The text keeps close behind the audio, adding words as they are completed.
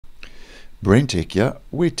BrenTech here,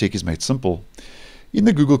 where tech is made simple. In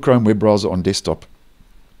the Google Chrome web browser on desktop,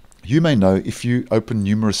 you may know if you open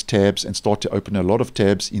numerous tabs and start to open a lot of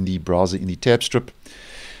tabs in the browser in the tab strip,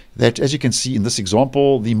 that as you can see in this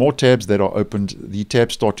example, the more tabs that are opened, the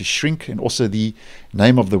tabs start to shrink, and also the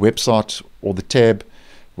name of the website or the tab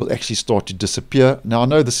will actually start to disappear. Now I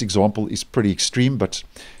know this example is pretty extreme, but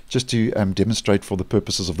just to demonstrate for the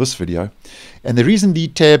purposes of this video. And the reason the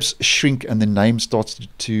tabs shrink and the name starts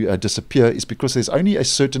to disappear is because there's only a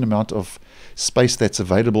certain amount of space that's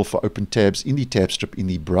available for open tabs in the tab strip in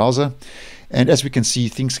the browser. And as we can see,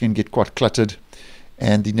 things can get quite cluttered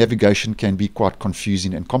and the navigation can be quite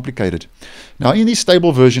confusing and complicated. Now in the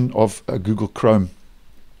stable version of Google Chrome,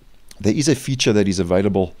 there is a feature that is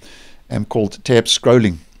available called tab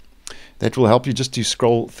scrolling. That will help you just to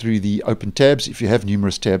scroll through the open tabs if you have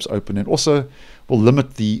numerous tabs open, and also will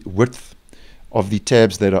limit the width of the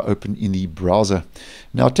tabs that are open in the browser.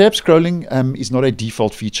 Now tab scrolling is not a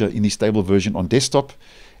default feature in the stable version on desktop,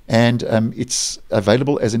 and it's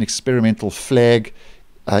available as an experimental flag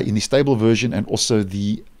in the stable version and also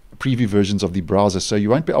the preview versions of the browser. So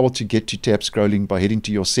you won't be able to get to tab scrolling by heading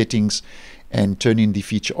to your settings and turning the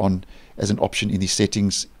feature on as an option in the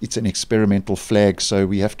settings. It's an experimental flag, so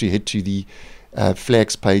we have to head to the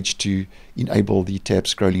flags page to enable the tab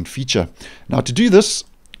scrolling feature. Now to do this,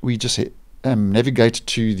 we just navigate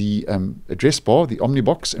to the address bar, the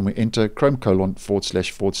omnibox, and we enter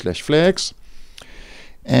chrome://flags,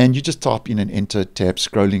 and you just type in and enter tab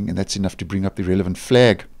scrolling, and that's enough to bring up the relevant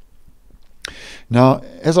flag. Now,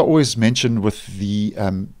 as I always mention with the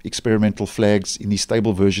experimental flags in the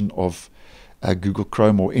stable version of Google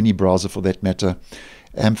Chrome or any browser for that matter,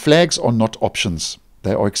 flags are not options,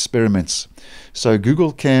 they are experiments. So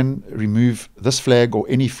Google can remove this flag or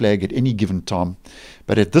any flag at any given time,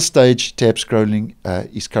 but at this stage tab scrolling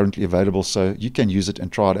is currently available, so you can use it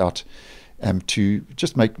and try it out to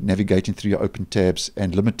just make navigating through your open tabs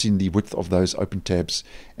and limiting the width of those open tabs,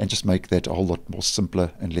 and just make that a whole lot more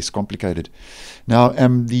simpler and less complicated. Now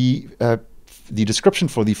the description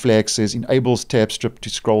for the flag says enables tab strip to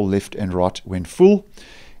scroll left and right when full,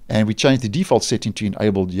 and we change the default setting to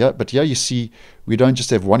enabled. But here you see we don't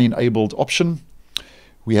just have one enabled option,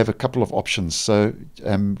 we have a couple of options. So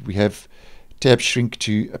we have tab shrink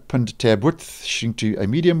to a pinned tab width, shrink to a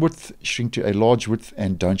medium width, shrink to a large width,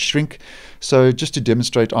 and don't shrink. So just to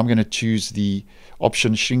demonstrate, I'm going to choose the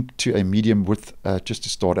option shrink to a medium width just to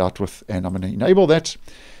start out with, and I'm going to enable that.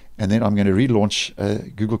 And then I'm going to relaunch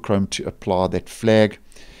Google Chrome to apply that flag.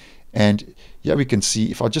 And yeah, we can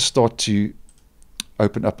see if I just start to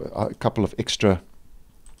open up a couple of extra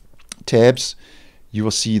tabs, you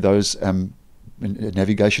will see those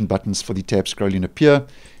navigation buttons for the tab scrolling appear.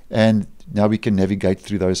 And now we can navigate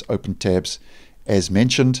through those open tabs as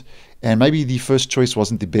mentioned. And maybe the first choice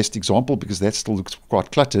wasn't the best example because that still looks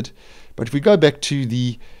quite cluttered. But if we go back to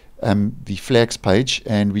the flags page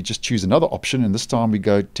and we just choose another option, and this time we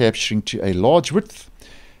go tab shrink to a large width,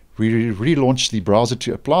 we relaunch the browser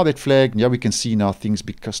to apply that flag. Now we can see now things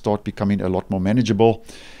start becoming a lot more manageable,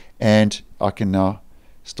 and I can now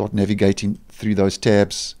start navigating through those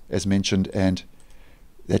tabs as mentioned, and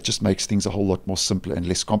that just makes things a whole lot more simpler and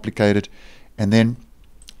less complicated. And then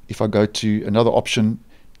if I go to another option,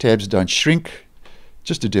 tabs don't shrink,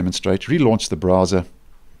 just to demonstrate, relaunch the browser,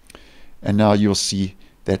 and now you'll see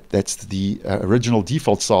that's the original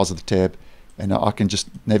default size of the tab, and now I can just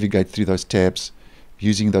navigate through those tabs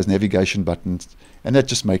using those navigation buttons, and that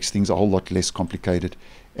just makes things a whole lot less complicated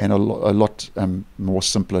and a lot more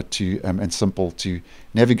simpler and simple to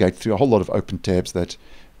navigate through a whole lot of open tabs that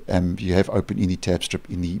you have open in the tab strip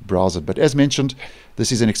in the browser. But as mentioned,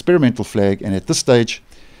 this is an experimental flag, and at this stage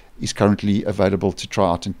is currently available to try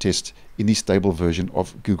out and test in the stable version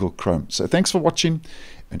of Google Chrome. So thanks for watching,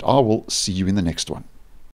 and I will see you in the next one.